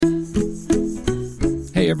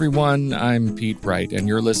everyone, I'm Pete Wright, and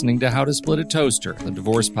you're listening to How to Split a Toaster, the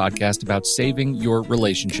divorce podcast about saving your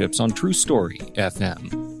relationships on True Story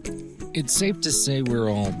FM. It's safe to say we're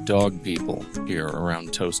all dog people here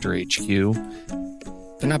around Toaster HQ.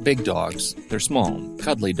 They're not big dogs. They're small,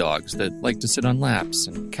 cuddly dogs that like to sit on laps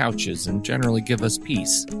and couches and generally give us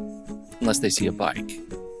peace. Unless they see a bike.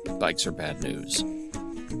 Bikes are bad news.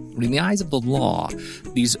 But in the eyes of the law,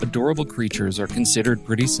 these adorable creatures are considered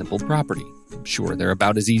pretty simple property. Sure, they're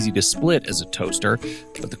about as easy to split as a toaster,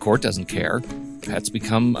 but the court doesn't care. Pets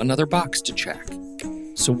become another box to check.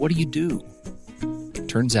 So what do?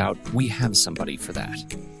 Turns out we have somebody for that.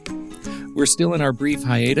 We're still in our brief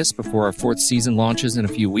hiatus before our fourth season launches in a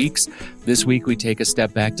few weeks. This week, we take a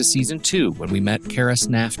step back to season 2 when we met Karis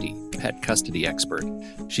Nafte, pet custody expert.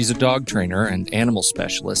 She's a dog trainer and animal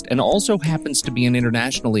specialist and also happens to be an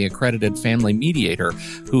internationally accredited family mediator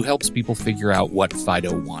who helps people figure out what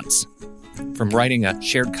Fido wants. From writing a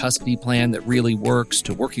shared custody plan that really works,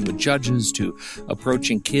 to working with judges, to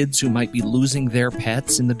approaching kids who might be losing their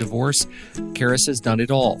pets in the divorce, Karis has done it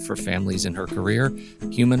all for families in her career,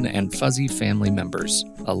 human and fuzzy family members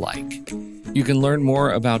alike. You can learn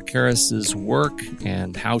more about Karis's work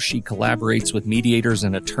and how she collaborates with mediators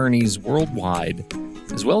and attorneys worldwide,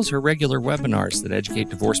 as well as her regular webinars that educate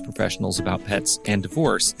divorce professionals about pets and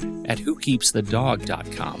divorce at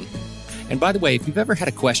whokeepsthedog.com. And by the way, if you've ever had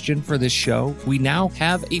a question for this show, we now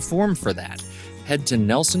have a form for that. Head to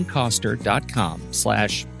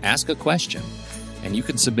nelsoncoster.com/ask-a-question, and you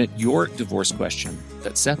can submit your divorce question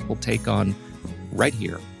that Seth will take on right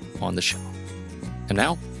here on the show. And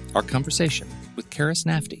now, our conversation with Karis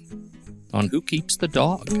Nafte on Who Keeps the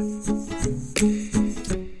Dog.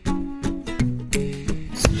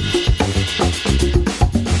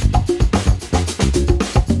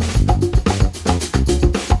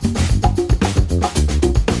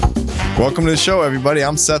 Welcome to the show, everybody.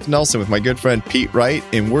 I'm Seth Nelson with my good friend Pete Wright,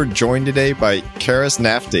 and we're joined today by Karis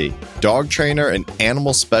Nafte, dog trainer and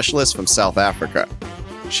animal specialist from South Africa.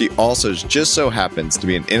 She also just so happens to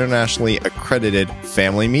be an internationally accredited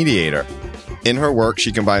family mediator. In her work,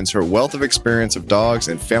 she combines her wealth of experience of dogs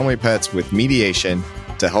and family pets with mediation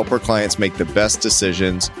to help her clients make the best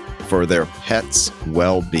decisions for their pets'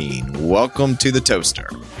 well-being. Welcome to the Toaster.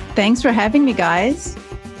 Thanks for having me, guys.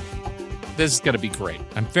 This is going to be great.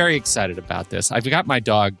 I'm very excited about this. I've got my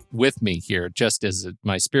dog with me here just as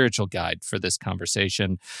my spiritual guide for this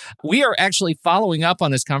conversation. We are actually following up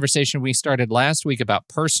on this conversation we started last week about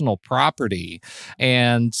personal property.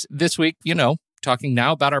 And this week, talking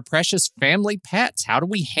now about our precious family pets. How do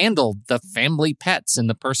we handle the family pets and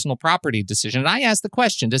the personal property decision? And I asked the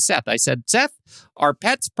question to Seth. I said, Seth, are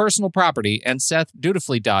pets personal property? And Seth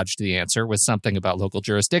dutifully dodged the answer with something about local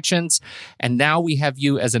jurisdictions. And now we have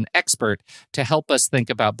you as an expert to help us think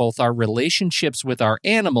about both our relationships with our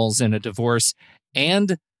animals in a divorce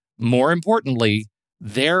and, more importantly,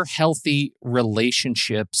 their healthy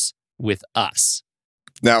relationships with us.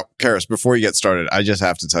 Now, Karis, before you get started, I just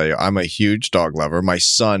have to tell you, I'm a huge dog lover. My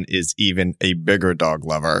son is even a bigger dog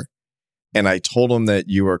lover. And I told him that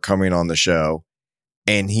you were coming on the show.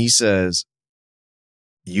 And he says,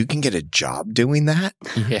 you can get a job doing that?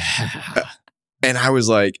 Yeah. And I was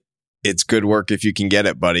like, it's good work if you can get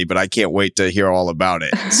it, buddy, but I can't wait to hear all about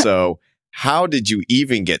it. So how did you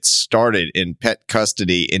even get started in pet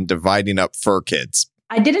custody and dividing up fur kids?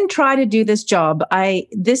 I didn't try to do this job.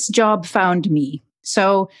 This job found me.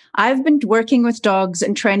 So I've been working with dogs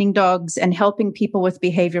and training dogs and helping people with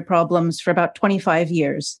behavior problems for about 25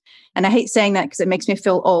 years. And I hate saying that because it makes me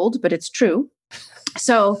feel old, but it's true.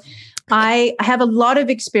 So I have a lot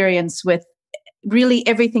of experience with really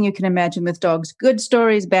everything you can imagine with dogs, good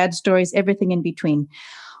stories, bad stories, everything in between.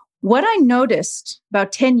 What I noticed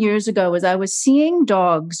about 10 years ago is I was seeing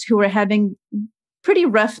dogs who were having pretty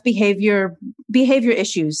rough behavior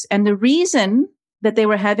issues. And the reason that they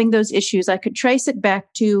were having those issues, I could trace it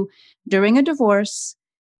back to during a divorce,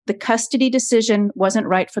 the custody decision wasn't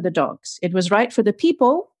right for the dogs. It was right for the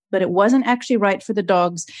people, but it wasn't actually right for the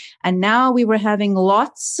dogs. And now we were having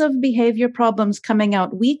lots of behavior problems coming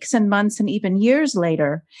out weeks and months and even years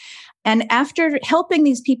later. And after helping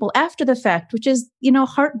these people after the fact, which is,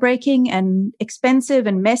 heartbreaking and expensive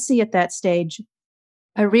and messy at that stage,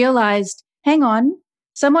 I realized, hang on,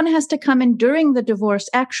 someone has to come in during the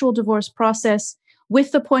actual divorce process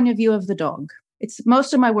with the point of view of the dog.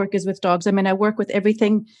 Most of my work is with dogs. I mean, I work with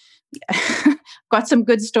everything. Got some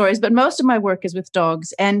good stories, but most of my work is with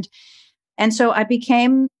dogs. And so I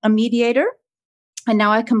became a mediator. And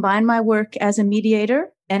now I combine my work as a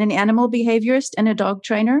mediator and an animal behaviorist and a dog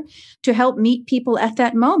trainer to help meet people at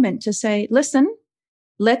that moment to say, listen,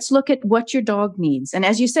 let's look at what your dog needs. And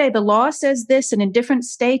as you say, the law says this, and in different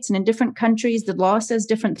states and in different countries, the law says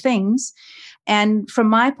different things. And from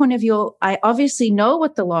my point of view, I obviously know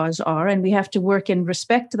what the laws are, and we have to work in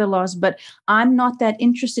respect to the laws, but I'm not that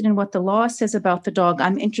interested in what the law says about the dog.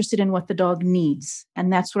 I'm interested in what the dog needs.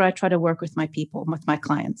 And that's where I try to work with my people, with my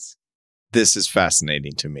clients. This is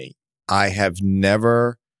fascinating to me. I have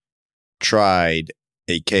never tried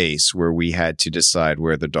a case where we had to decide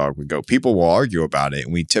where the dog would go. People will argue about it,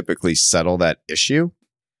 and we typically settle that issue.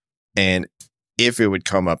 And if it would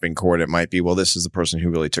come up in court, it might be, well, this is the person who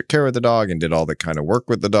really took care of the dog and did all the kind of work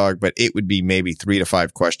with the dog. But it would be maybe 3 to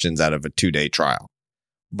 5 questions out of a 2-day trial.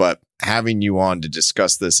 But having you on to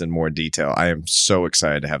discuss this in more detail, I am so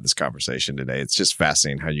excited to have this conversation today. It's just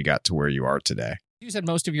fascinating how you got to where you are today. You said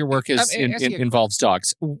most of your work is involves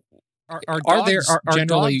dogs. Are there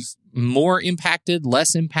generally dogs more impacted,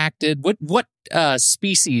 less impacted? What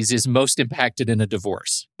species is most impacted in a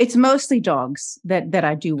divorce? It's mostly dogs that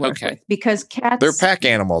I do work with, because cats... They're pack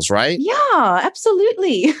animals, right? Yeah,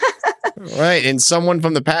 absolutely. Right, and someone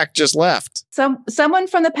from the pack just left. Someone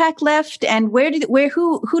from the pack left, and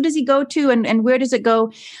who does he go to, and where does it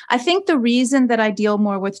go? I think the reason that I deal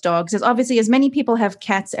more with dogs is obviously as many people have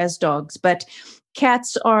cats as dogs, but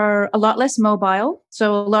cats are a lot less mobile.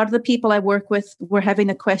 So a lot of the people I work with were having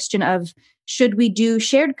the question of, should we do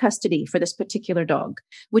shared custody for this particular dog?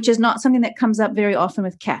 Which is not something that comes up very often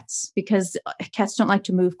with cats, because cats don't like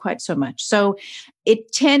to move quite so much. So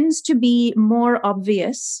it tends to be more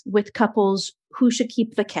obvious with couples who should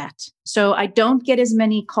keep the cat. So I don't get as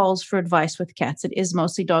many calls for advice with cats. It is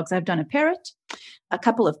mostly dogs. I've done a parrot, a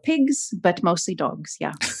couple of pigs, but mostly dogs.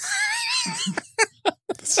 Yeah.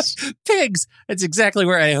 Pigs. That's exactly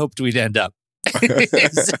where I hoped we'd end up.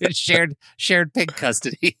 shared pig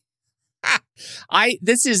custody.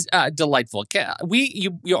 This is delightful.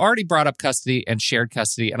 You already brought up custody and shared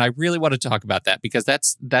custody, and I really want to talk about that, because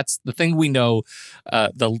that's the thing we know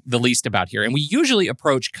the least about here. And we usually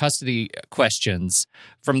approach custody questions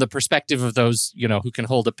from the perspective of those, who can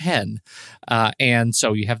hold a pen. And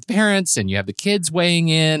so you have the parents and you have the kids weighing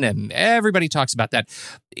in, and everybody talks about that.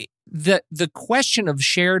 The question of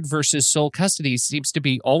shared versus sole custody seems to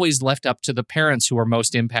be always left up to the parents who are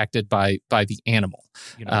most impacted by the animal.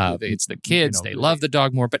 It's the kids; they love the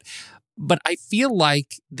dog more. But I feel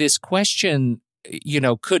like this question,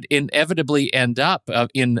 could inevitably end up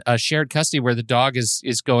in a shared custody where the dog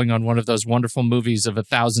is going on one of those wonderful movies of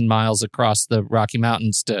 1,000 miles across the Rocky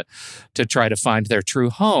Mountains to try to find their true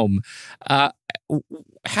home. How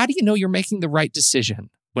do you know you're making the right decision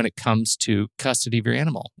when it comes to custody of your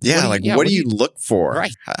animal? Yeah, what do you look for?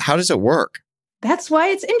 Right. How does it work? That's why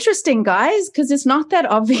it's interesting, guys, because it's not that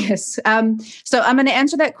obvious. So I'm going to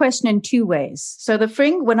answer that question in 2 ways. So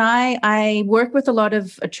when I work with a lot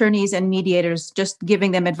of attorneys and mediators, just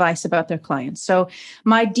giving them advice about their clients. So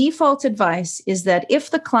my default advice is that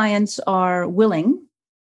if the clients are willing,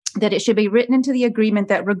 that it should be written into the agreement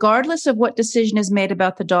that regardless of what decision is made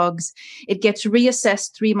about the dogs, it gets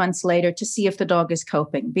reassessed 3 months later to see if the dog is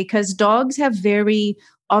coping, because dogs have very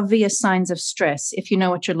obvious signs of stress if you know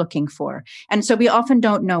what you're looking for. And so we often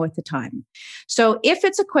don't know at the time. So if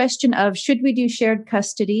it's a question of should we do shared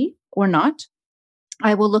custody or not,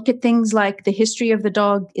 I will look at things like the history of the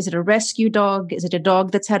dog. Is it a rescue dog? Is it a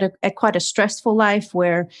dog that's had quite a stressful life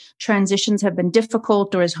where transitions have been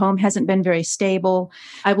difficult or his home hasn't been very stable?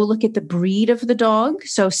 I will look at the breed of the dog.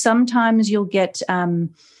 So sometimes you'll get,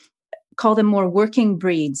 call them more working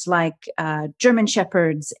breeds like German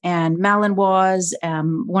Shepherds and Malinois.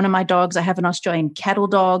 One of my dogs, I have an Australian cattle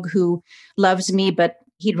dog who loves me, but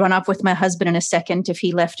he'd run off with my husband in a second if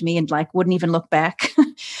he left me and wouldn't even look back.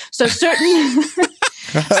 So certain...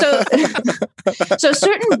 So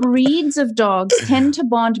certain breeds of dogs tend to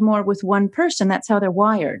bond more with one person. That's how they're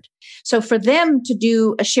wired. So for them to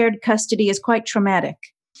do a shared custody is quite traumatic.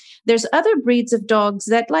 There's other breeds of dogs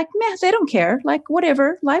that they don't care.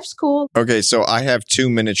 Whatever, life's cool. Okay, so I have 2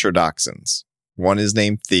 miniature dachshunds. One is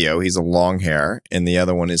named Theo. He's a long hair. And the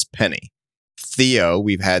other one is Penny. Theo,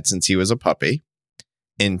 we've had since he was a puppy.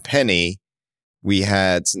 And Penny, we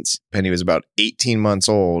had since Penny was about 18 months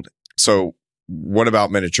old. So what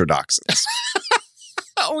about miniature dachshunds?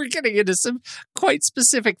 We're getting into some quite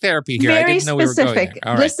specific therapy here. Very I didn't know we were going there.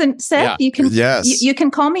 All right. Listen, Seth, you can you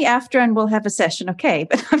can call me after and we'll have a session, okay?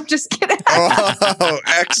 But I'm just kidding. Oh,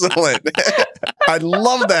 excellent. I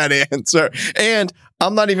love that answer. And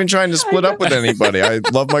I'm not even trying to split up with anybody. I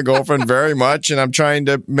love my girlfriend very much, and I'm trying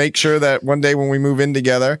to make sure that one day when we move in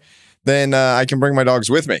together, then I can bring my dogs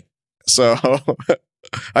with me. So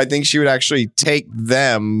I think she would actually take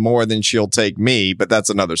them more than she'll take me, but that's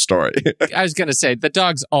another story. I was going to say, the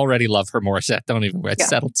dogs already love her more. Don't even, it's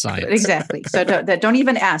settled science. Exactly. So don't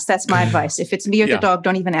even ask. That's my advice. If it's me or the dog,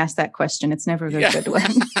 don't even ask that question. It's never a very good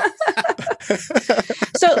one.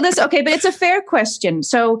 So listen, okay, but it's a fair question.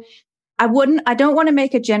 So I don't want to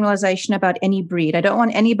make a generalization about any breed. I don't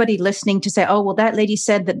want anybody listening to say, oh, well, that lady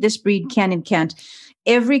said that this breed can and can't.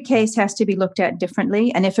 Every case has to be looked at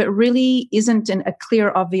differently. And if it really isn't a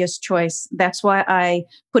clear, obvious choice, that's why I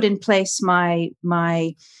put in place my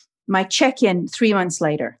check-in 3 months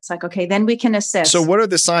later. It's like, okay, then we can assess. So what are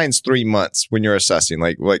the signs 3 months when you're assessing,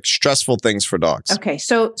 like stressful things for dogs? Okay.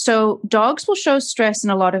 So dogs will show stress in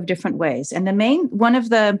a lot of different ways. And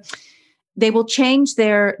they will change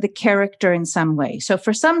the character in some way. So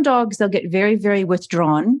for some dogs, they'll get very, very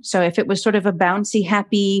withdrawn. So if it was sort of a bouncy,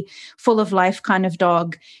 happy, full of life kind of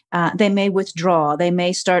dog, they may withdraw. They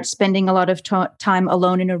may start spending a lot of time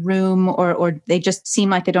alone in a room, or they just seem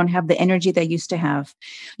like they don't have the energy they used to have.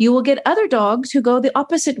 You will get other dogs who go the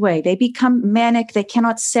opposite way. They become manic. They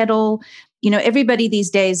cannot settle. Everybody these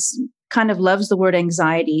days kind of loves the word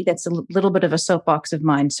anxiety. That's a little bit of a soapbox of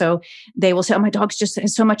mine. So they will say, oh, my dog's just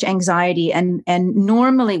has so much anxiety. And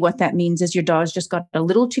normally what that means is your dog's just got a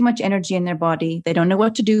little too much energy in their body. They don't know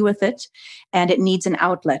what to do with it, and it needs an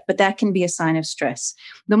outlet. But that can be a sign of stress.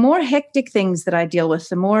 The more hectic things that I deal with,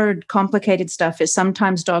 the more complicated stuff is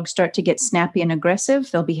sometimes dogs start to get snappy and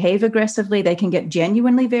aggressive. They'll behave aggressively. They can get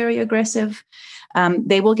genuinely very aggressive.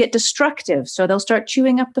 They will get destructive. So they'll start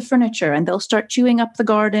chewing up the furniture, and they'll start chewing up the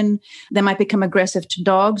garden. They might become aggressive to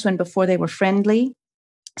dogs when before they were friendly.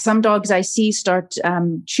 Some dogs I see start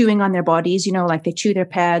chewing on their bodies, like they chew their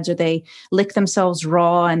pads, or they lick themselves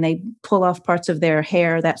raw and they pull off parts of their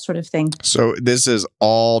hair, that sort of thing. So this is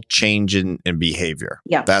all change in behavior.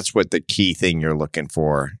 Yeah. That's what the key thing you're looking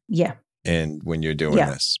for. Yeah. And when you're doing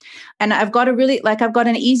this. And I've got a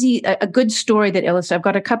good story that illustrates. I've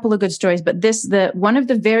got a couple of good stories, but one of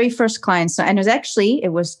the very first clients, and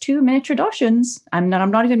it was 2 miniature Dachshunds. I'm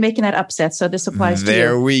not even making that upset. So this applies to you.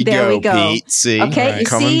 There we go, Pete. See, okay,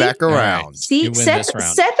 coming back around. Right. See, Seth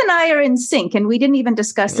and I are in sync, and we didn't even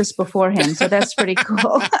discuss this beforehand. So that's pretty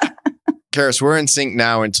cool. Karis, we're in sync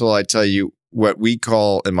now until I tell you what we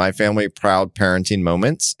call in my family proud parenting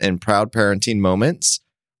moments. And proud parenting moments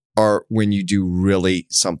are when you do really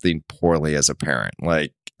something poorly as a parent.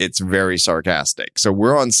 Like, it's very sarcastic. So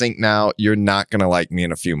we're on sync now. You're not going to like me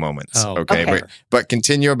in a few moments. Okay. But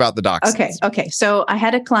continue about the dachshunds. Okay. So I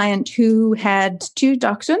had a client who had 2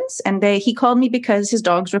 dachshunds, and he called me because his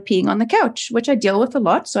dogs were peeing on the couch, which I deal with a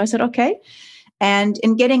lot. So I said, okay. And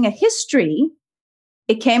in getting a history,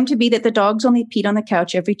 it came to be that the dogs only peed on the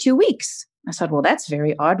couch every 2 weeks. I said, well, that's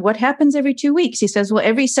very odd. What happens every 2 weeks? He says, well,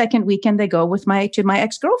 every second weekend they go to my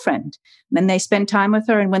ex-girlfriend. Then they spend time with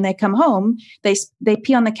her. And when they come home, they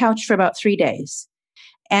pee on the couch for about 3 days.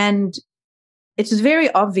 And it's very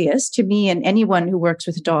obvious to me and anyone who works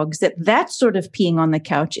with dogs that sort of peeing on the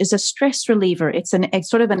couch is a stress reliever. It's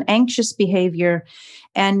sort of an anxious behavior.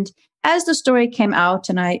 And as the story came out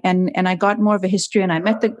and I got more of a history, and I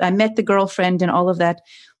met the girlfriend and all of that,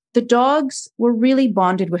 the dogs were really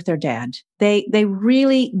bonded with their dad. They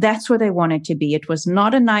really, that's where they wanted to be. It was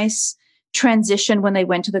not a nice transition when they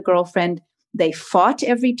went to the girlfriend. They fought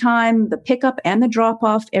every time, the pickup and the drop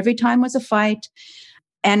off, every time was a fight.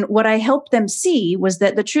 And what I helped them see was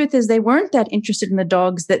that the truth is they weren't that interested in the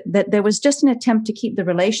dogs, that there was just an attempt to keep the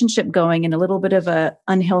relationship going in a little bit of a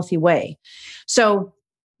unhealthy way. So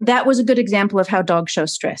that was a good example of how dogs show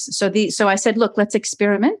stress. So I said, look, let's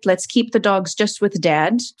experiment. Let's keep the dogs just with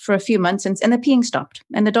dad for a few months. And the peeing stopped,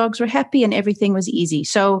 and the dogs were happy, and everything was easy.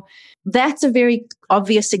 So that's a very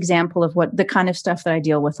obvious example of what the kind of stuff that I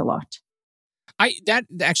deal with a lot. That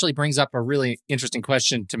actually brings up a really interesting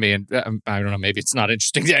question to me. And I don't know, maybe it's not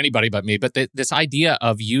interesting to anybody but me, but this idea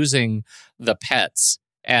of using the pets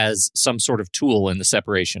as some sort of tool in the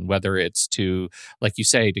separation, whether it's to, like you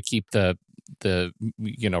say, to keep the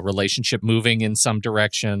relationship moving in some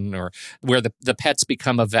direction, or where the pets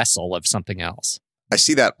become a vessel of something else. I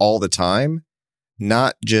see that all the time,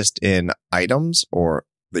 not just in items or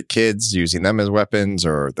the kids using them as weapons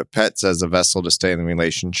or the pets as a vessel to stay in the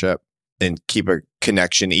relationship and keep a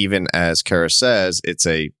connection. Even as Karis says, it's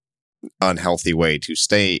a unhealthy way to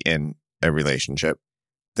stay in a relationship.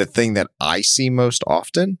 The thing that I see most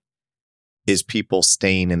often is people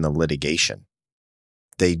staying in the litigation.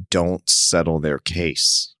 They don't settle their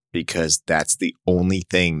case because that's the only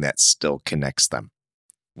thing that still connects them.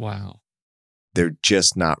 Wow. They're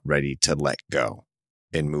just not ready to let go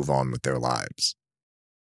and move on with their lives.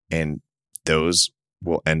 And those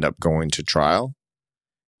will end up going to trial.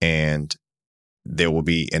 And there will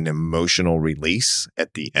be an emotional release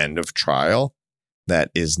at the end of trial that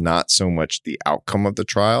is not so much the outcome of the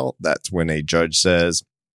trial. That's when a judge says,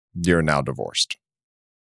 you're now divorced.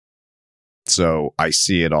 So I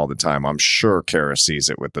see it all the time. I'm sure Karis sees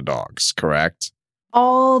it with the dogs, correct?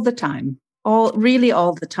 All the time. Really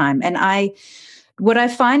all the time. And what I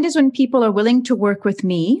find is when people are willing to work with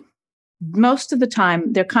me, most of the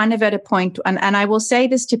time they're kind of at a point, and I will say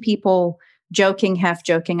this to people joking, half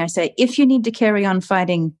joking. I say, if you need to carry on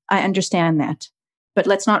fighting, I understand that, but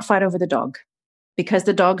let's not fight over the dog because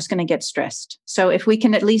the dog's going to get stressed. So if we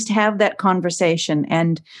can at least have that conversation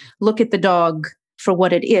and look at the dog for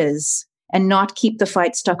what it is and not keep the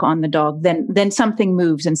fight stuck on the dog, then something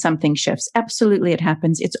moves and something shifts. Absolutely, it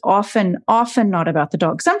happens. It's often not about the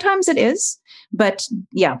dog. Sometimes it is, but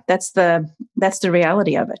yeah, that's the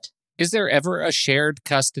reality of it. Is there ever a shared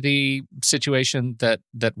custody situation that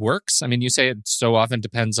works? I mean, you say it so often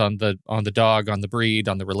depends on the dog, on the breed,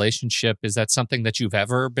 on the relationship. Is that something that you've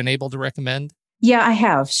ever been able to recommend? Yeah, I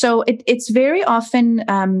have. So it's very often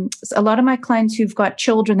a lot of my clients who've got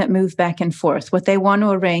children that move back and forth. What they want to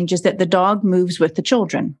arrange is that the dog moves with the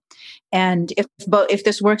children. And if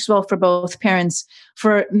this works well for both parents,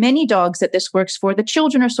 for many dogs that this works for, the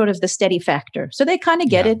children are sort of the steady factor. So they kind of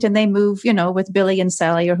get it and they move, with Billy and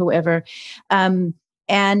Sally or whoever. And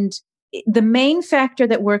the main factor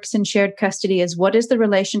that works in shared custody is, what is the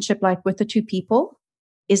relationship like with the two people?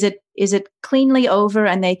 Is it cleanly over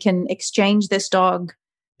and they can exchange this dog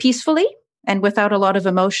peacefully and without a lot of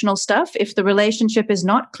emotional stuff? If the relationship is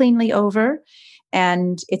not cleanly over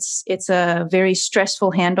and it's a very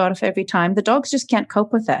stressful handoff every time, the dogs just can't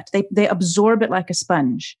cope with that. They absorb it like a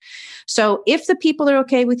sponge. So if the people are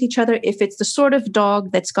okay with each other, if it's the sort of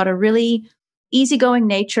dog that's got a really easygoing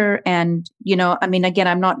nature and,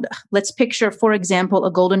 again, let's picture, for example,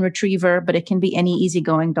 a golden retriever, but it can be any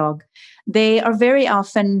easygoing dog. They are very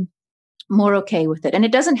often more okay with it. And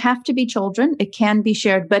it doesn't have to be children. It can be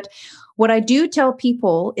shared. But what I do tell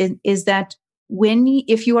people is that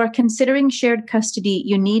if you are considering shared custody,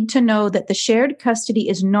 you need to know that the shared custody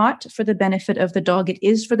is not for the benefit of the dog. It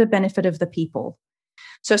is for the benefit of the people.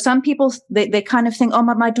 So some people, they kind of think, oh,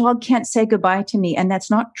 my dog can't say goodbye to me. And that's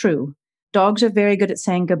not true. Dogs are very good at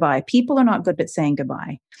saying goodbye. People are not good at saying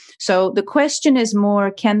goodbye. So the question is more,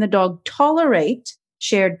 can the dog tolerate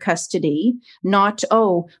shared custody? Not,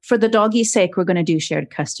 for the doggy's sake, we're going to do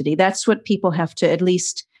shared custody. That's what people have to at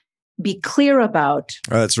least be clear about.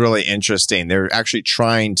 Oh, that's really interesting. They're actually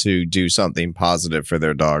trying to do something positive for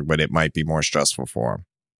their dog, but it might be more stressful for them.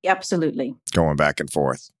 Absolutely. Going back and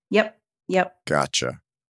forth. Yep. Gotcha.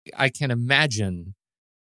 I can imagine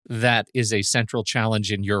that is a central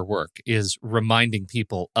challenge in your work, is reminding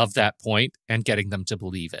people of that point and getting them to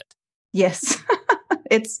believe it. Yes.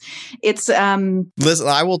 It's Listen,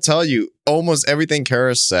 I will tell you, almost everything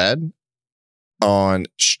Karis said on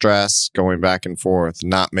stress, going back and forth,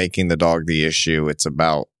 not making the dog the issue. It's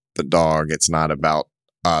about the dog. It's not about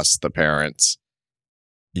us, the parents.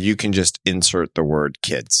 You can just insert the word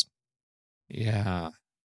kids. Yeah.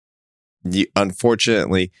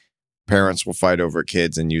 Unfortunately, parents will fight over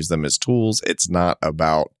kids and use them as tools. It's not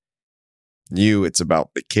about you. It's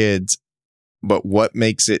about the kids. But what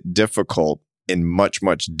makes it difficult and much,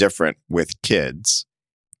 much different with kids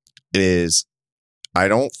is, I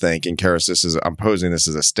don't think, and Karis, I'm posing this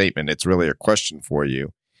as a statement. It's really a question for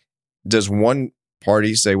you. Does one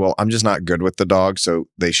party say, well, I'm just not good with the dog, so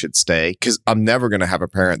they should stay? Because I'm never going to have a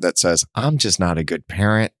parent that says, I'm just not a good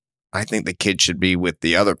parent. I think the kid should be with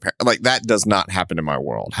the other parent. Like, that does not happen in my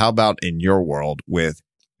world. How about in your world with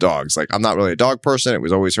dogs? Like, I'm not really a dog person. It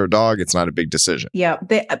was always her dog. It's not a big decision. Yeah.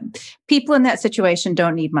 People in that situation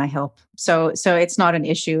don't need my help. So it's not an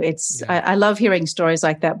issue. I love hearing stories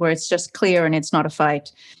like that where it's just clear and it's not a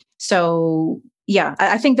fight. So yeah,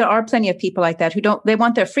 I think there are plenty of people like that who they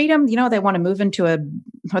want their freedom, they want to move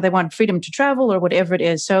or they want freedom to travel or whatever it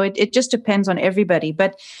is. So it just depends on everybody.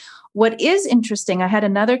 But what is interesting, I had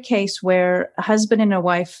another case where a husband and a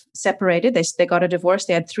wife separated. They got a divorce.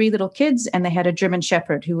 They had 3 little kids and they had a German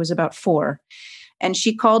Shepherd who was about 4. And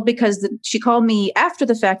she called she called me after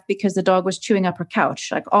the fact because the dog was chewing up her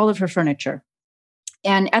couch, like all of her furniture.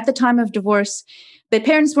 And at the time of divorce, the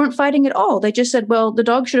parents weren't fighting at all. They just said, well, the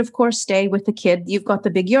dog should, of course, stay with the kid. You've got the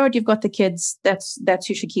big yard. You've got the kids. That's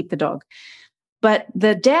who should keep the dog. But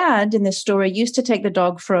the dad in this story used to take the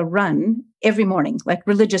dog for a run every morning, like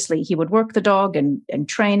religiously. He would work the dog and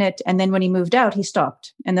train it. And then when he moved out, he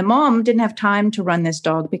stopped. And the mom didn't have time to run this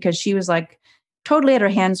dog because she was like totally at her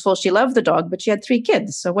hands full. She loved the dog, but she had 3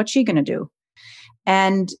 kids. So what's she going to do?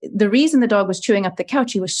 And the reason the dog was chewing up the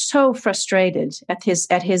couch, he was so frustrated at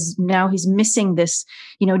his now he's missing this,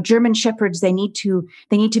 German shepherds, they need to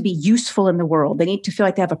be useful in the world. They need to feel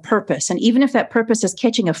like they have a purpose. And even if that purpose is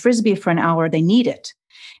catching a Frisbee for an hour, they need it.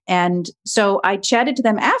 And so I chatted to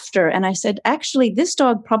them after and I said, actually, this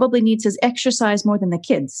dog probably needs his exercise more than the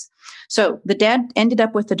kids. So the dad ended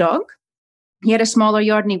up with the dog. He had a smaller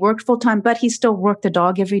yard and he worked full time, but he still worked the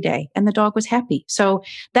dog every day and the dog was happy. So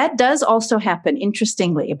that does also happen,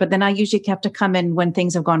 interestingly. But then I usually have to come in when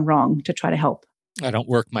things have gone wrong to try to help. I don't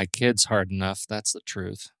work my kids hard enough. That's the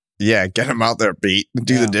truth. Yeah, get them out there, Pete.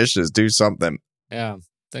 Do the dishes. Do something. Yeah,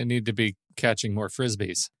 they need to be catching more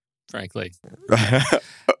Frisbees, frankly.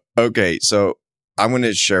 Okay, so I'm going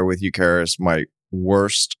to share with you, Karis, my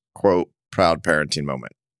worst, quote, proud parenting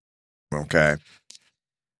moment. Okay.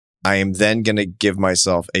 I am then going to give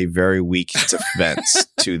myself a very weak defense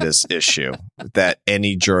to this issue that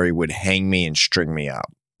any jury would hang me and string me out.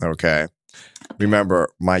 Okay. Remember,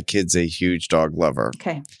 my kid's a huge dog lover.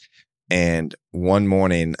 Okay. And one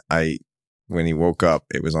morning, when he woke up,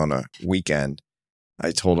 it was on a weekend,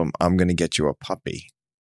 I told him, I'm going to get you a puppy.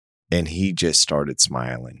 And he just started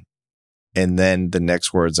smiling. And then the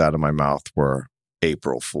next words out of my mouth were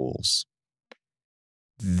April Fools.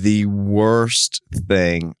 The worst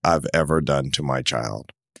thing I've ever done to my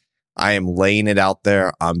child. I am laying it out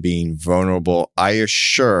there. I'm being vulnerable. I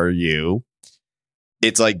assure you,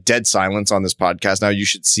 it's like dead silence on this podcast now. You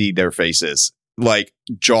should see their faces, like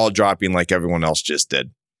jaw dropping like everyone else just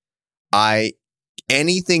did.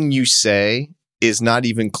 Anything you say is not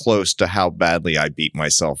even close to how badly I beat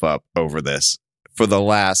myself up over this for the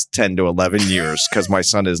last 10 to 11 years because my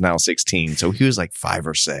son is now 16. So he was like 5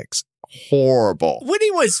 or 6. Horrible. When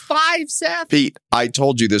he was 5, Seth? Pete, I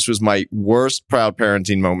told you this was my worst proud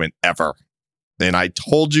parenting moment ever. And I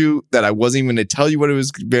told you that I wasn't even going to tell you what it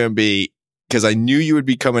was going to be because I knew you would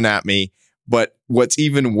be coming at me. But what's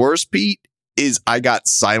even worse, Pete, is I got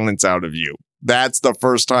silence out of you. That's the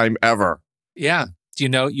first time ever. Yeah.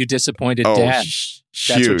 You disappointed Dad. Huge.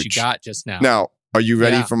 That's what you got just now. Now, are you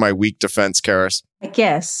ready for my weak defense, Karis? I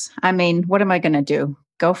guess. I mean, what am I going to do?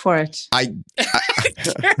 Go for it. Has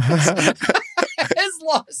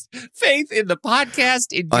lost faith in the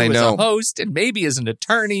podcast, in you as a host, and maybe as an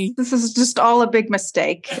attorney. This is just all a big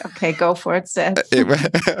mistake. Okay, go for it, Seth.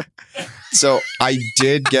 So I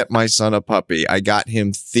did get my son a puppy. I got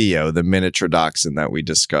him Theo, the miniature dachshund that we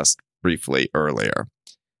discussed briefly earlier.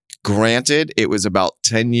 Granted, it was about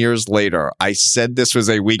 10 years later. I said this was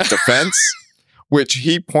a weak defense, which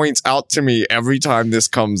he points out to me every time this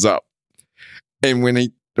comes up. And when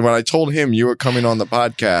I told him you were coming on the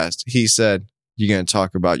podcast, he said, "You going to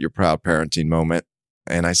talk about your proud parenting moment?"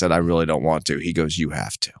 And I said, "I really don't want to." He goes, "You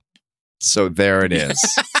have to." So there it is.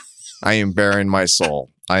 I am bearing my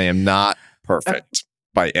soul. I am not perfect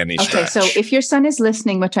by any stretch. Okay, so if your son is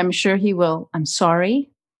listening, which I'm sure he will, I'm sorry.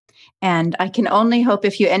 And I can only hope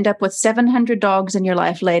if you end up with 700 dogs in your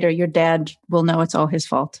life later, your dad will know it's all his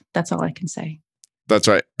fault. That's all I can say. That's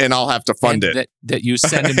right. And I'll have to fund it. That you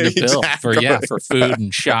send him the bill for food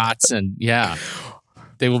and shots. And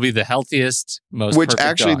they will be the healthiest, most Which perfect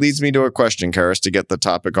actually dogs. leads me to a question, Karis, to get the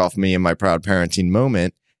topic off me and my proud parenting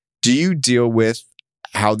moment. Do you deal with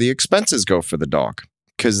how the expenses go for the dog?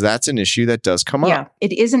 Because that's an issue that does come up. Yeah,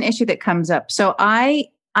 it is an issue that comes up. So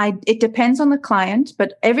it depends on the client,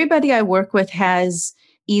 but everybody I work with has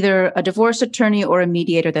either a divorce attorney or a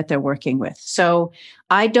mediator that they're working with. So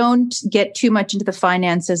I don't get too much into the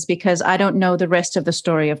finances because I don't know the rest of the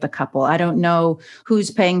story of the couple. I don't know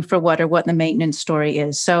who's paying for what or what the maintenance story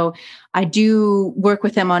is. So I do work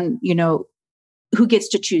with them on, who gets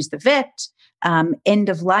to choose the vet, end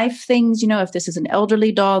of life things, if this is an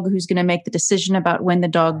elderly dog, who's going to make the decision about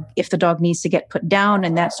if the dog needs to get put down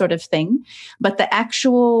and that sort of thing. But the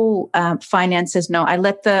actual finances, no,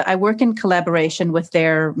 I work in collaboration with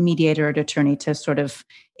their mediator or attorney to sort of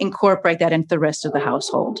incorporate that into the rest of the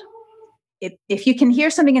household. If you can hear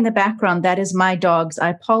something in the background, that is my dogs. I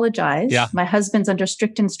apologize. Yeah. My husband's under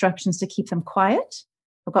strict instructions to keep them quiet.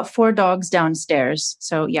 I've got 4 dogs downstairs.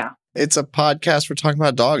 So yeah. It's a podcast. We're talking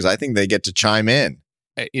about dogs. I think they get to chime in.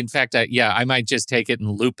 In fact, I might just take it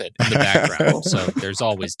and loop it in the background. So there's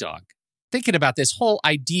always dog. Thinking about this whole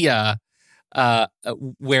idea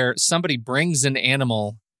where somebody brings an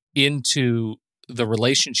animal into the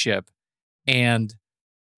relationship and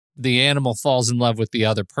the animal falls in love with the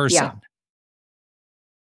other person. Yeah.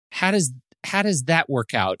 How does that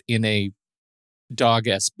work out in a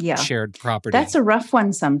dog-esque shared property? That's a rough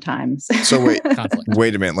one sometimes. So wait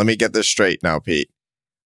a minute. Let me get this straight now, Pete.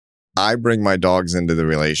 I bring my dogs into the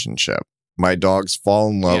relationship. My dogs fall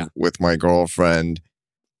in love with my girlfriend,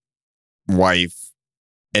 wife,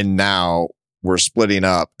 And now we're splitting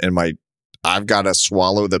up and I've got to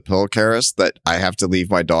swallow the pill, Karis, that I have to leave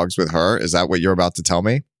my dogs with her. Is that what you're about to tell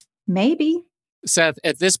me? Maybe. Seth,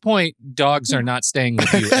 at this point, dogs are not staying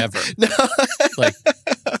with you ever.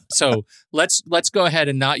 So let's go ahead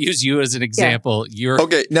and not use you as an example. Yeah.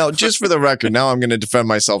 Okay, now just for the record, now I'm going to defend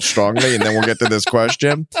myself strongly, and then we'll get to this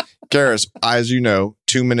question. Karis, as you know,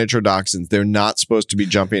 2 miniature dachshunds, they're not supposed to be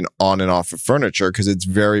jumping on and off of furniture because it's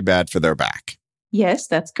very bad for their back. Yes,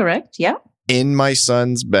 that's correct. Yeah. In my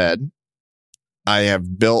son's bed, I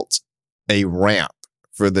have built a ramp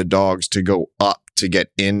for the dogs to go up to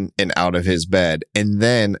get in and out of his bed. And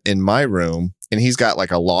then in my room, and he's got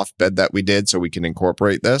like a loft bed that we did so we can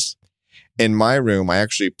incorporate this. In my room, I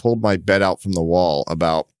actually pulled my bed out from the wall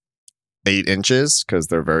about 8 inches because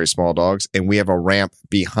they're very small dogs. And we have a ramp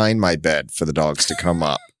behind my bed for the dogs to come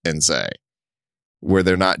up and say, where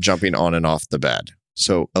they're not jumping on and off the bed.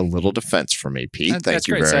 So a little defense for me, Pete. Thank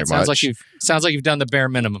you very much. Sounds like you've done the bare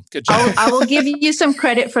minimum. Good job. I will give you some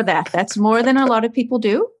credit for that. That's more than a lot of people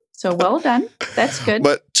do. So well done. That's good.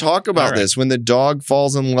 But talk about this when the dog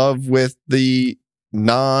falls in love with the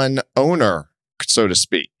non-owner, so to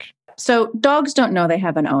speak. So dogs don't know they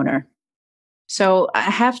have an owner. So I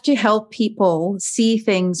have to help people see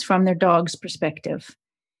things from their dog's perspective.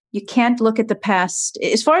 You can't look at the past.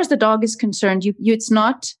 As far as the dog is concerned,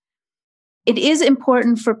 it is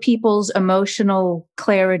important for people's emotional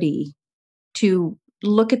clarity to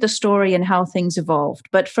look at the story and how things evolved.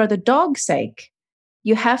 But for the dog's sake,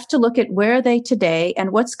 you have to look at where are they today and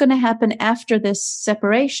what's going to happen after this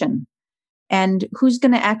separation and who's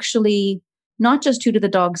going to actually, not just who do the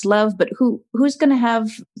dogs love, but who's going to have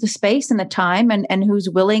the space and the time and who's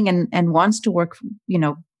willing and wants to work,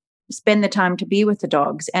 spend the time to be with the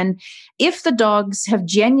dogs. And if the dogs have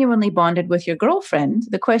genuinely bonded with your girlfriend,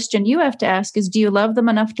 the question you have to ask is, do you love them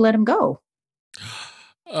enough to let them go?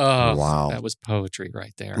 Oh, wow. That was poetry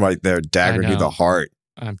right there. Right there, dagger to the heart.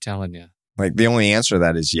 I'm telling you. Like the only answer to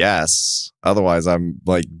that is yes. Otherwise, I'm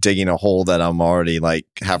like digging a hole that I'm already like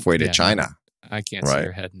halfway to China. I can't see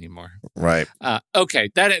your head anymore. Right. Okay,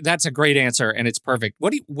 that's a great answer and it's perfect.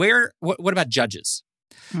 What about judges?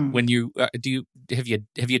 When you have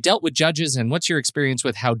you dealt with judges and what's your experience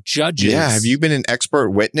with how judges? Yeah, have you been an expert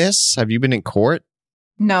witness? Have you been in court?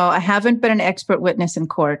 No, I haven't been an expert witness in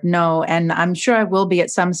court. No, and I'm sure I will be at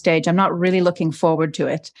some stage. I'm not really looking forward to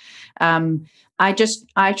it.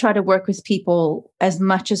 I try to work with people as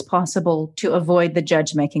much as possible to avoid the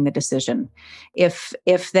judge making the decision. If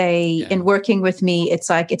they, in working with me, it's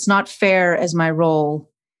like, it's not fair as my role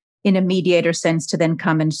in a mediator sense to then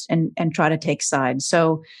come and try to take sides.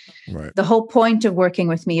 So the whole point of working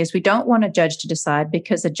with me is we don't want a judge to decide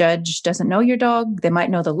because the judge doesn't know your dog. They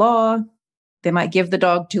might know the law. They might give the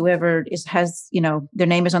dog to whoever has, their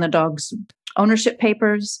name is on the dog's ownership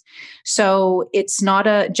papers. So it's not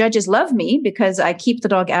judges love me because I keep the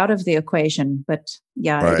dog out of the equation. But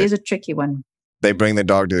it is a tricky one. They bring the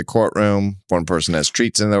dog to the courtroom. One person has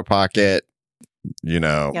treats in their pocket,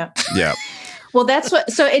 Yeah. Well,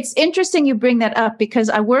 so it's interesting you bring that up because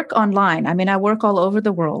I work online. I mean, I work all over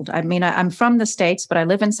the world. I mean, I'm from the States, but I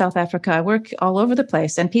live in South Africa. I work all over the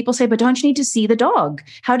place. And people say, but don't you need to see the dog?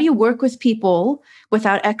 How do you work with people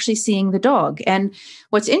without actually seeing the dog? And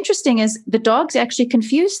what's interesting is the dogs actually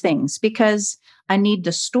confuse things because I need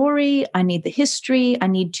the story, I need the history, I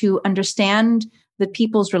need to understand the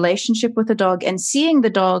people's relationship with the dog, and seeing the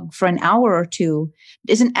dog for an hour or two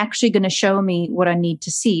isn't actually going to show me what I need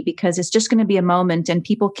to see because it's just going to be a moment and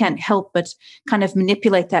people can't help but kind of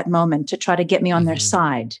manipulate that moment to try to get me on their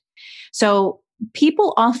side. So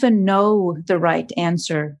people often know the right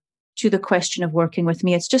answer to the question of working with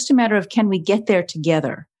me. It's just a matter of, can we get there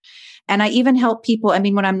together? And I even help people. I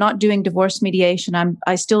mean, when I'm not doing divorce mediation,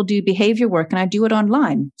 I still do behavior work and I do it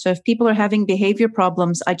online. So if people are having behavior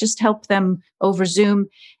problems, I just help them over Zoom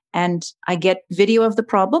and I get video of the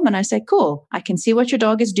problem and I say, cool, I can see what your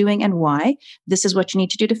dog is doing and why. This is what you need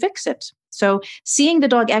to do to fix it. So seeing the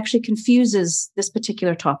dog actually confuses this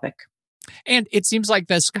particular topic. And it seems like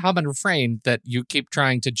this common refrain that you keep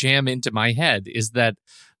trying to jam into my head is that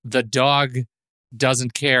the dog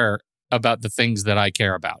doesn't care about the things that I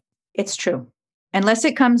care about. It's true. Unless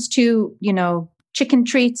it comes to, chicken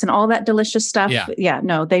treats and all that delicious stuff. Yeah,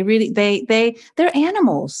 no, they're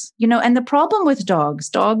animals, and the problem with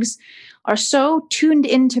dogs are so tuned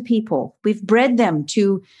into people. We've bred them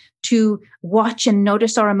to watch and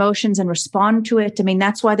notice our emotions and respond to it. I mean,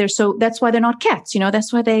 that's why they're not cats,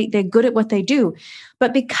 that's why they're good at what they do.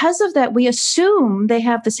 But because of that, we assume they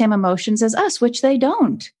have the same emotions as us, which they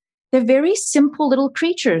don't. They're very simple little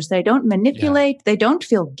creatures. They don't manipulate. They don't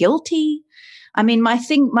feel guilty. I mean,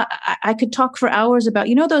 I could talk for hours about,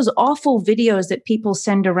 those awful videos that people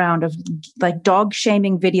send around of like dog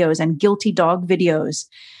shaming videos and guilty dog videos.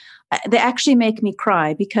 They actually make me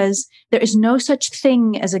cry because there is no such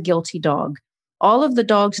thing as a guilty dog. All of the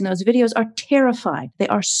dogs in those videos are terrified. They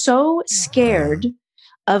are so scared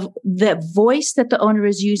of the voice that the owner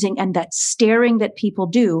is using and that staring that people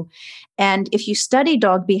do. And if you study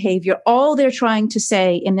dog behavior, all they're trying to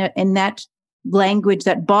say in that language,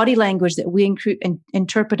 that body language that we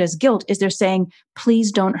interpret as guilt, is they're saying,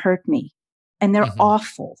 please don't hurt me. And they're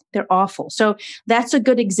awful. They're awful. So that's a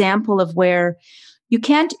good example of where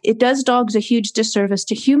it does dogs a huge disservice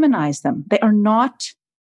to humanize them. They are not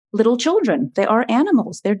little children. They are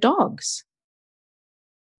animals. They're dogs.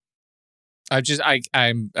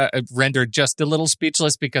 I'm rendered just a little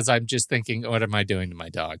speechless because I'm just thinking, what am I doing to my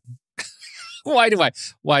dog? Why do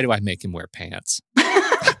I make him wear pants?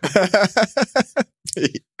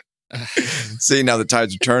 See, now the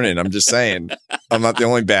tides are turning. I'm just saying, I'm not the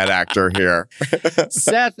only bad actor here.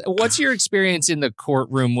 Seth, what's your experience in the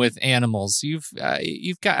courtroom with animals? You've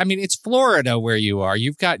got, I mean, it's Florida where you are.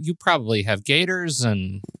 You probably have gators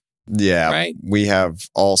and right? We have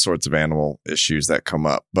all sorts of animal issues that come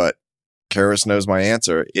up, but Karis knows my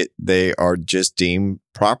answer. They are just deemed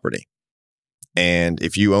property. And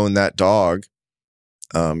if you own that dog,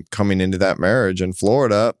 coming into that marriage in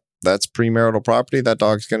Florida, that's premarital property. That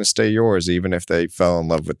dog's going to stay yours, even if they fell in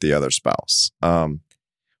love with the other spouse.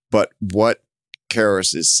 But what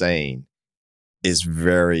Karis is saying is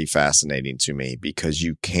very fascinating to me because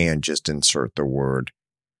you can just insert the word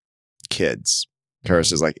kids.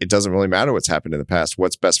 Karis is like, it doesn't really matter what's happened in the past.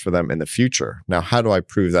 What's best for them in the future? Now, how do I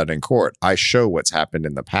prove that in court? I show what's happened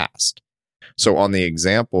in the past. So on the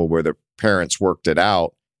example where the parents worked it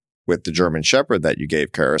out with the German Shepherd that you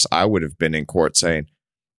gave, Karis, I would have been in court saying,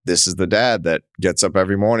 this is the dad that gets up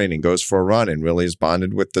every morning and goes for a run and really is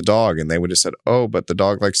bonded with the dog. And they would have said, oh, but the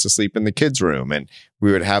dog likes to sleep in the kids' room. And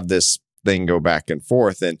we would have this thing go back and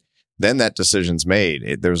forth. And then that decision's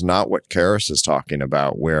made. There's not what Karis is talking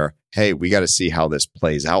about where, hey, we got to see how this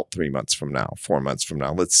plays out 3 months from now, 4 months from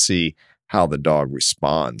now. Let's see how the dog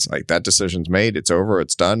responds. Like, that decision's made. It's over.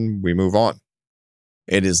 It's done. We move on.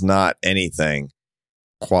 It is not anything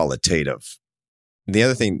qualitative. The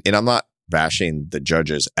other thing, and I'm not bashing the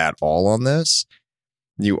judges at all on this,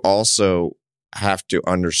 you also have to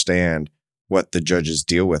understand what the judges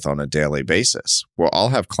deal with on a daily basis. Well, I'll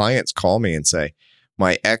have clients call me and say,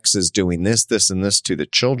 my ex is doing this, this, and this to the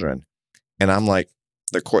children. And I'm like,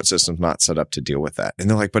 the court system's not set up to deal with that. And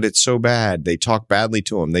they're like, but it's so bad. They talk badly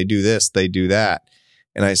to them. They do this, they do that.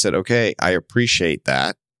 And I said, okay, I appreciate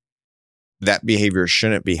that. That behavior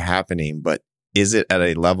shouldn't be happening, but is it at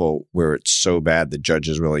a level where it's so bad the judge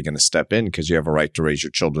is really going to step in because you have a right to raise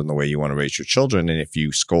your children the way you want to raise your children? And if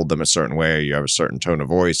you scold them a certain way, or you have a certain tone of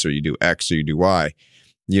voice, or you do X or you do Y,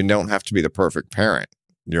 you don't have to be the perfect parent.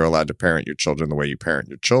 You're allowed to parent your children the way you parent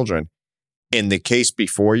your children. And the case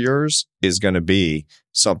before yours is going to be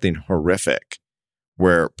something horrific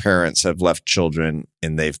where parents have left children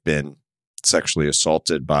and they've been sexually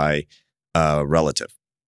assaulted by a relative.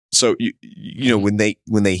 So, you know, when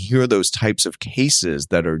they hear those types of cases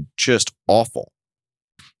that are just awful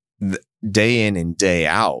day in and day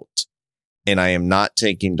out, and I am not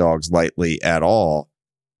taking dogs lightly at all,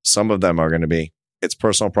 some of them are going to be, it's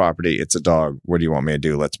personal property. It's a dog. What do you want me to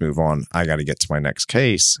do? Let's move on. I got to get to my next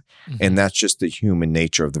case. Mm-hmm. And that's just the human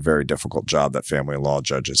nature of the very difficult job that family law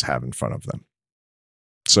judges have in front of them.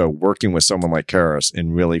 So working with someone like Karis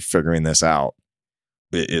and really figuring this out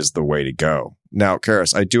is the way to go. Now,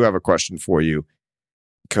 Karis, I do have a question for you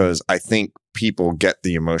because I think people get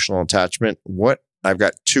the emotional attachment. I've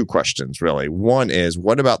got two questions, really. One is,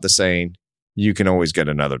 what about the saying, you can always get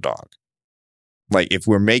another dog? Like, if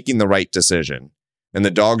we're making the right decision and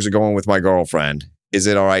the dogs are going with my girlfriend, is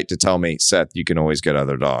it all right to tell me, Seth, you can always get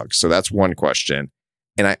other dogs? So that's one question.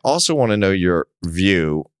 And I also want to know your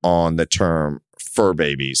view on the term fur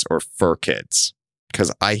babies or fur kids,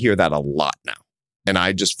 because I hear that a lot now. And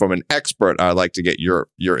I just, from an expert, I'd like to get your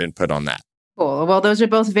input on that. Cool. Well, those are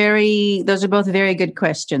both very good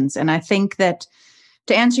questions. And I think that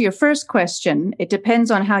to answer your first question, it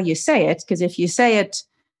depends on how you say it. Because if you say it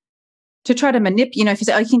to try to manipulate, if you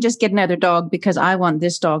say, I can just get another dog because I want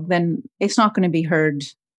this dog, then it's not going to be heard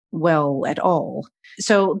well at all.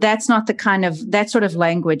 So that's not that sort of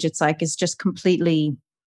language. It's just completely,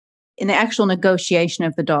 in the actual negotiation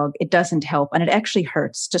of the dog, it doesn't help. And it actually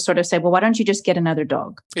hurts to sort of say, well, why don't you just get another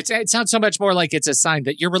dog? It sounds so much more like it's a sign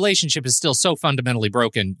that your relationship is still so fundamentally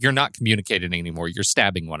broken. You're not communicating anymore. You're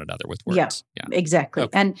stabbing one another with words. Yeah. Exactly.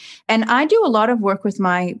 Okay. And I do a lot of work with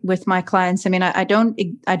my clients. I mean, I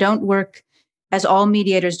don't work as all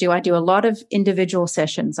mediators do, I do a lot of individual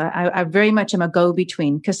sessions. I very much am a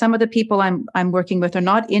go-between, because some of the people I'm working with are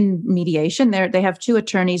not in mediation. They have two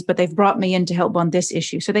attorneys, but they've brought me in to help on this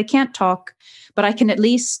issue. So they can't talk, but I can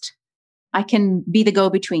be the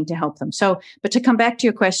go-between to help them. So, but to come back to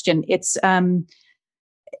your question, it's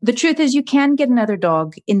the truth is you can get another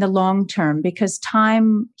dog in the long term because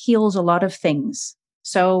time heals a lot of things.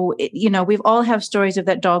 So, we've all have stories of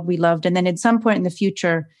that dog we loved, and then at some point in the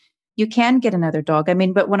future, you can get another dog. I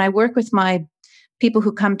mean, but when I work with my people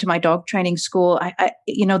who come to my dog training school,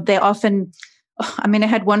 they often, I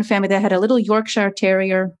had one family that had a little Yorkshire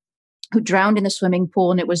Terrier who drowned in the swimming pool,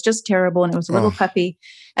 and it was just terrible. And it was a little puppy,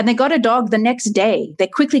 and they got a dog the next day. They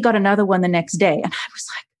quickly got another one the next day. And I was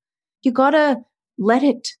like, you gotta let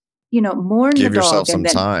it, mourn the dog. Give yourself some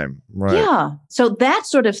time. Right. Yeah. So that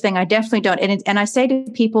sort of thing, I definitely don't. And I say to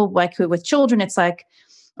people like who with children, it's like,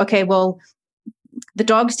 okay, well, the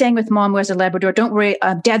dog's staying with mom who has a Labrador. Don't worry,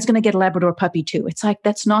 dad's going to get a Labrador puppy too. It's like,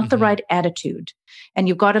 that's not the right attitude. And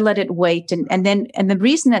you've got to let it wait. And the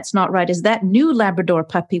reason that's not right is that new Labrador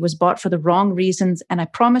puppy was bought for the wrong reasons. And I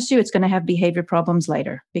promise you it's going to have behavior problems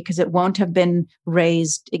later because it won't have been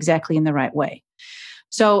raised exactly in the right way.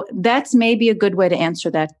 So that's maybe a good way to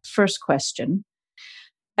answer that first question.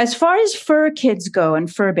 As far as fur kids go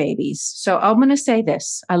and fur babies, so I'm going to say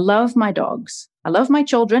this. I love my dogs. I love my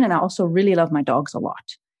children, and I also really love my dogs a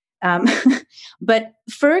lot. But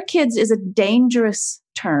fur kids is a dangerous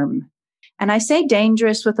term. And I say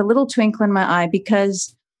dangerous with a little twinkle in my eye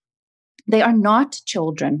because they are not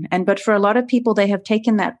children. But for a lot of people, they have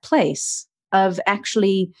taken that place of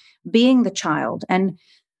actually being the child. And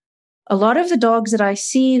a lot of the dogs that I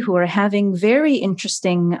see who are having very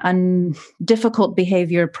interesting and difficult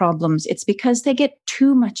behavior problems, it's because they get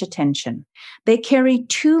too much attention. They carry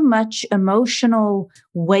too much emotional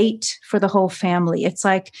weight for the whole family. It's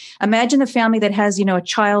like, imagine a family that has, a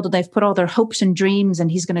child and they've put all their hopes and dreams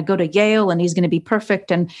and he's going to go to Yale and he's going to be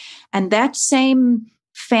perfect. And that same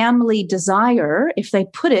family desire, if they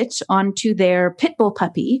put it onto their pit bull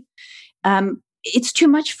puppy, it's too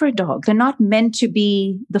much for a dog. They're not meant to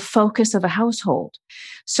be the focus of a household.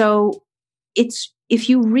 So if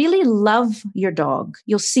you really love your dog,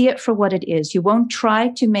 you'll see it for what it is. You won't try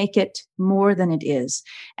to make it more than it is.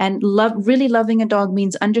 And really loving a dog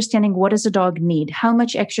means understanding, what does a dog need? How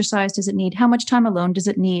much exercise does it need? How much time alone does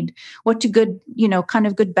it need? What do good, kind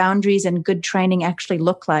of good boundaries and good training actually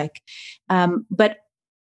look like? But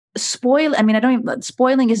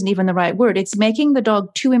spoiling isn't even the right word. It's making the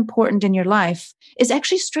dog too important in your life is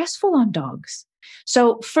actually stressful on dogs.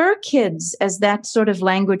 So fur kids, as that sort of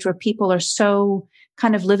language where people are so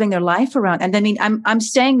kind of living their life around. And I'm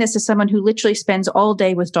saying this as someone who literally spends all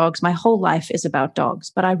day with dogs. My whole life is about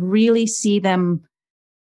dogs, but I really see them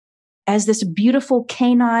as this beautiful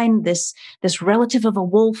canine, this relative of a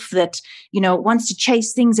wolf that, wants to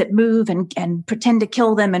chase things that move and pretend to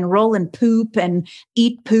kill them and roll and poop and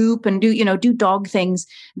eat poop and do dog things.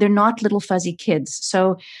 They're not little fuzzy kids.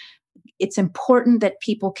 So it's important that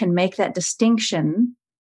people can make that distinction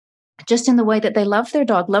just in the way that they love their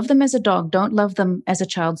dog. Love them as a dog. Don't love them as a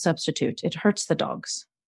child substitute. It hurts the dogs.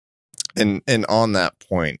 And on that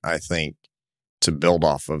point, I think to build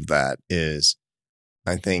off of that is,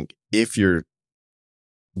 I think if you're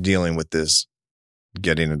dealing with this,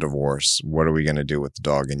 getting a divorce, what are we going to do with the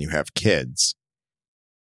dog, and you have kids,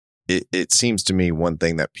 it seems to me one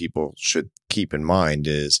thing that people should keep in mind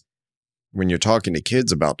is when you're talking to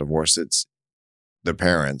kids about divorce, it's the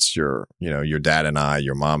parents, your dad and I,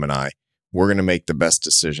 your mom and I, we're going to make the best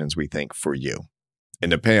decisions we think for you. And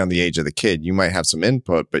depending on the age of the kid, you might have some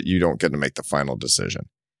input, but you don't get to make the final decision.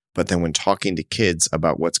 But then when talking to kids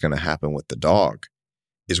about what's going to happen with the dog,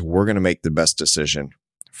 is we're going to make the best decision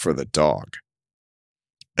for the dog.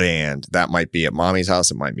 And that might be at mommy's house.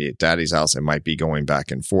 It might be at daddy's house. It might be going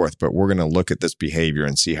back and forth, but we're going to look at this behavior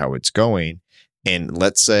and see how it's going. And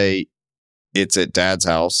let's say it's at dad's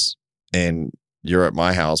house and you're at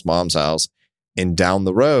my house, mom's house, and down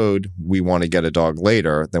the road, we want to get a dog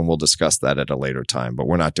later, then we'll discuss that at a later time, but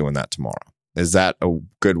we're not doing that tomorrow. Is that a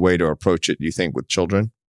good way to approach it, you think, with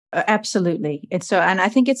children? Absolutely. And I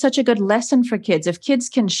think it's such a good lesson for kids. If kids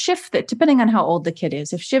can shift it, depending on how old the kid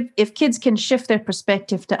is, if kids can shift their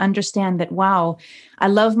perspective to understand that, wow, I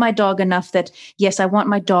love my dog enough that, yes, I want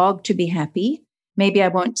my dog to be happy. Maybe I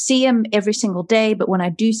won't see him every single day, but when I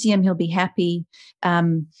do see him, he'll be happy.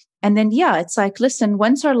 And then, it's like, listen,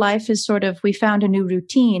 once our life is we found a new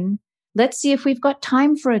routine, let's see if we've got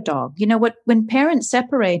time for a dog. You know what? When parents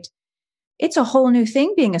separate, it's a whole new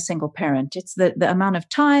thing being a single parent. It's the amount of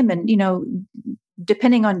time and,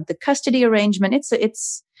 depending on the custody arrangement,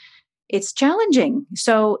 it's challenging.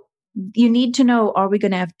 So you need to know, are we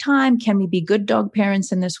going to have time? Can we be good dog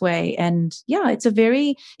parents in this way? And yeah,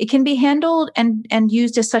 it can be handled and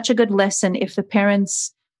used as such a good lesson if the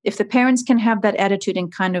parents can have that attitude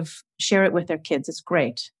and kind of share it with their kids. It's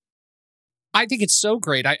great. I think it's so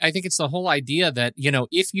great. I think it's the whole idea that,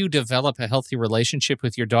 if you develop a healthy relationship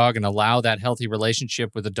with your dog and allow that healthy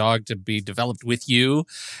relationship with the dog to be developed with you,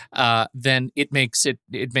 then it makes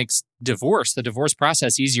the divorce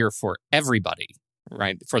process easier for everybody,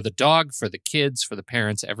 right? For the dog, for the kids, for the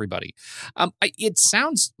parents, everybody. It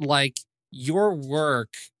sounds like your work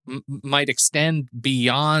might extend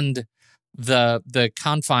beyond the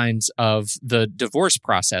confines of the divorce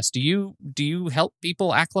process. Do you help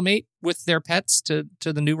people acclimate with their pets to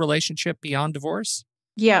the new relationship beyond divorce?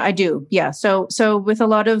 Yeah, I do. Yeah. So with a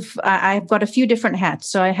lot of, I've got a few different hats.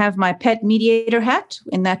 So I have my pet mediator hat,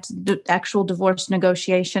 and that's the actual divorce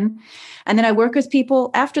negotiation. And then I work with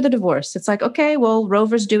people after the divorce. It's like, okay, well,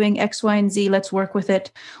 Rover's doing X, Y, and Z. Let's work with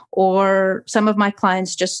it. Or some of my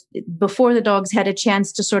clients, just before the dogs had a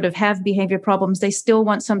chance to sort of have behavior problems, they still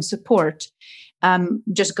want some support,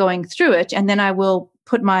 just going through it. And then I will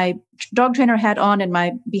put my dog trainer hat on and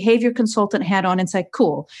my behavior consultant hat on and say,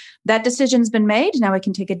 cool, that decision's been made. Now I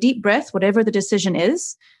can take a deep breath, whatever the decision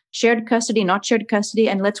is, shared custody, not shared custody,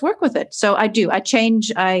 and let's work with it. So I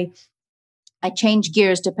change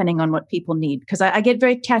gears depending on what people need, because I get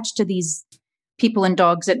very attached to these people and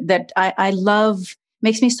dogs that I love.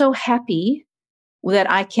 Makes me so happy that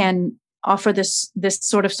I can offer this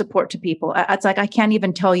sort of support to people. It's like, I can't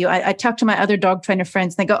even tell you. I talk to my other dog trainer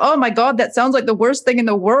friends and they go, oh my God, that sounds like the worst thing in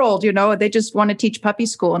the world. They just want to teach puppy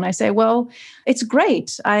school. And I say, well, it's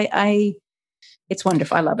great. It's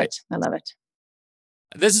wonderful. I love it.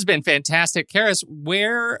 This has been fantastic. Karis,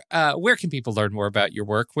 where can people learn more about your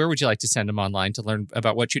work? Where would you like to send them online to learn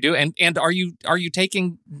about what you do? And are you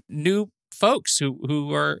taking new folks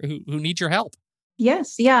who need your help?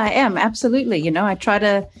 Yes. Yeah, I am. Absolutely. I try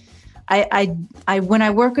to, when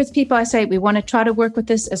I work with people, I say, we want to try to work with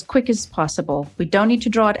this as quick as possible. We don't need to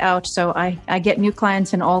draw it out. So I get new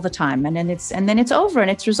clients in all the time, and then it's over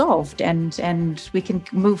and it's resolved and we can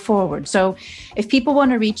move forward. So if people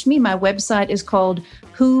want to reach me, my website is called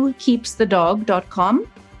whokeepsthedog.com,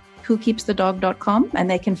 whokeepsthedog.com, and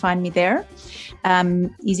they can find me there.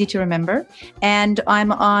 Easy to remember. And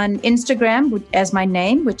I'm on Instagram as my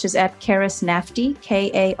name, which is at Karis Nafte,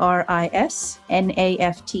 Karis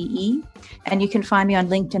Nafte. And you can find me on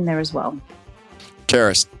LinkedIn there as well.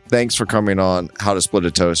 Karis, thanks for coming on How to Split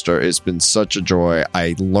a Toaster. It's been such a joy.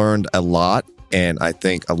 I learned a lot, and I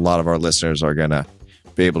think a lot of our listeners are going to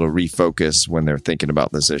be able to refocus when they're thinking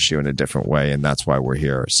about this issue in a different way, and that's why we're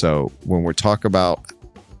here. So when we talk about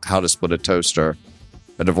How to Split a Toaster,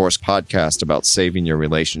 a divorce podcast about saving your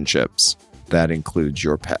relationships, that includes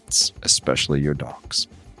your pets, especially your dogs.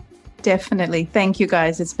 Definitely. Thank you,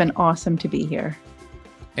 guys. It's been awesome to be here.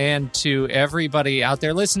 And to everybody out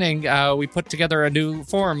there listening, we put together a new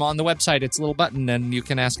form on the website. It's a little button, and you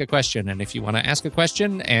can ask a question. And if you want to ask a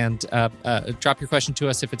question and drop your question to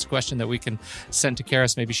us, if it's a question that we can send to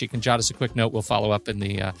Karis, maybe she can jot us a quick note. We'll follow up in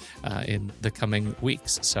the coming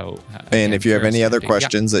weeks. So, and if you have any other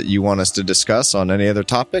questions that you want us to discuss on any other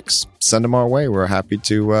topics, send them our way. We're happy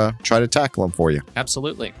to try to tackle them for you.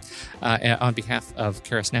 Absolutely. On behalf of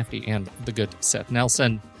Karis Nafte and the good Seth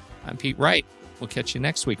Nelson, I'm Pete Wright. We'll catch you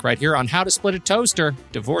next week right here on How to Split a Toaster,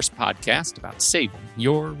 divorce podcast about saving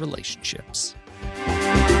your relationships.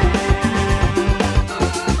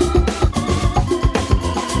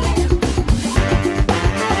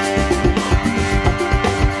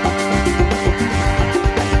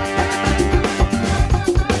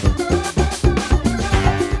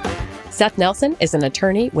 Seth Nelson is an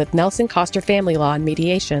attorney with Nelson Coster Family Law and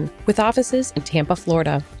Mediation, with offices in Tampa,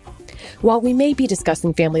 Florida. While we may be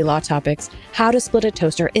discussing family law topics, How to Split a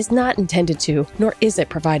Toaster is not intended to, nor is it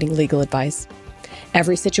providing legal advice.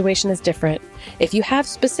 Every situation is different. If you have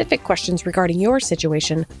specific questions regarding your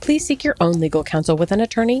situation, please seek your own legal counsel with an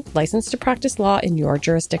attorney licensed to practice law in your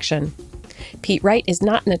jurisdiction. Pete Wright is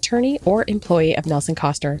not an attorney or employee of Nelson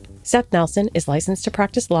Coster. Seth Nelson is licensed to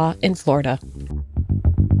practice law in Florida.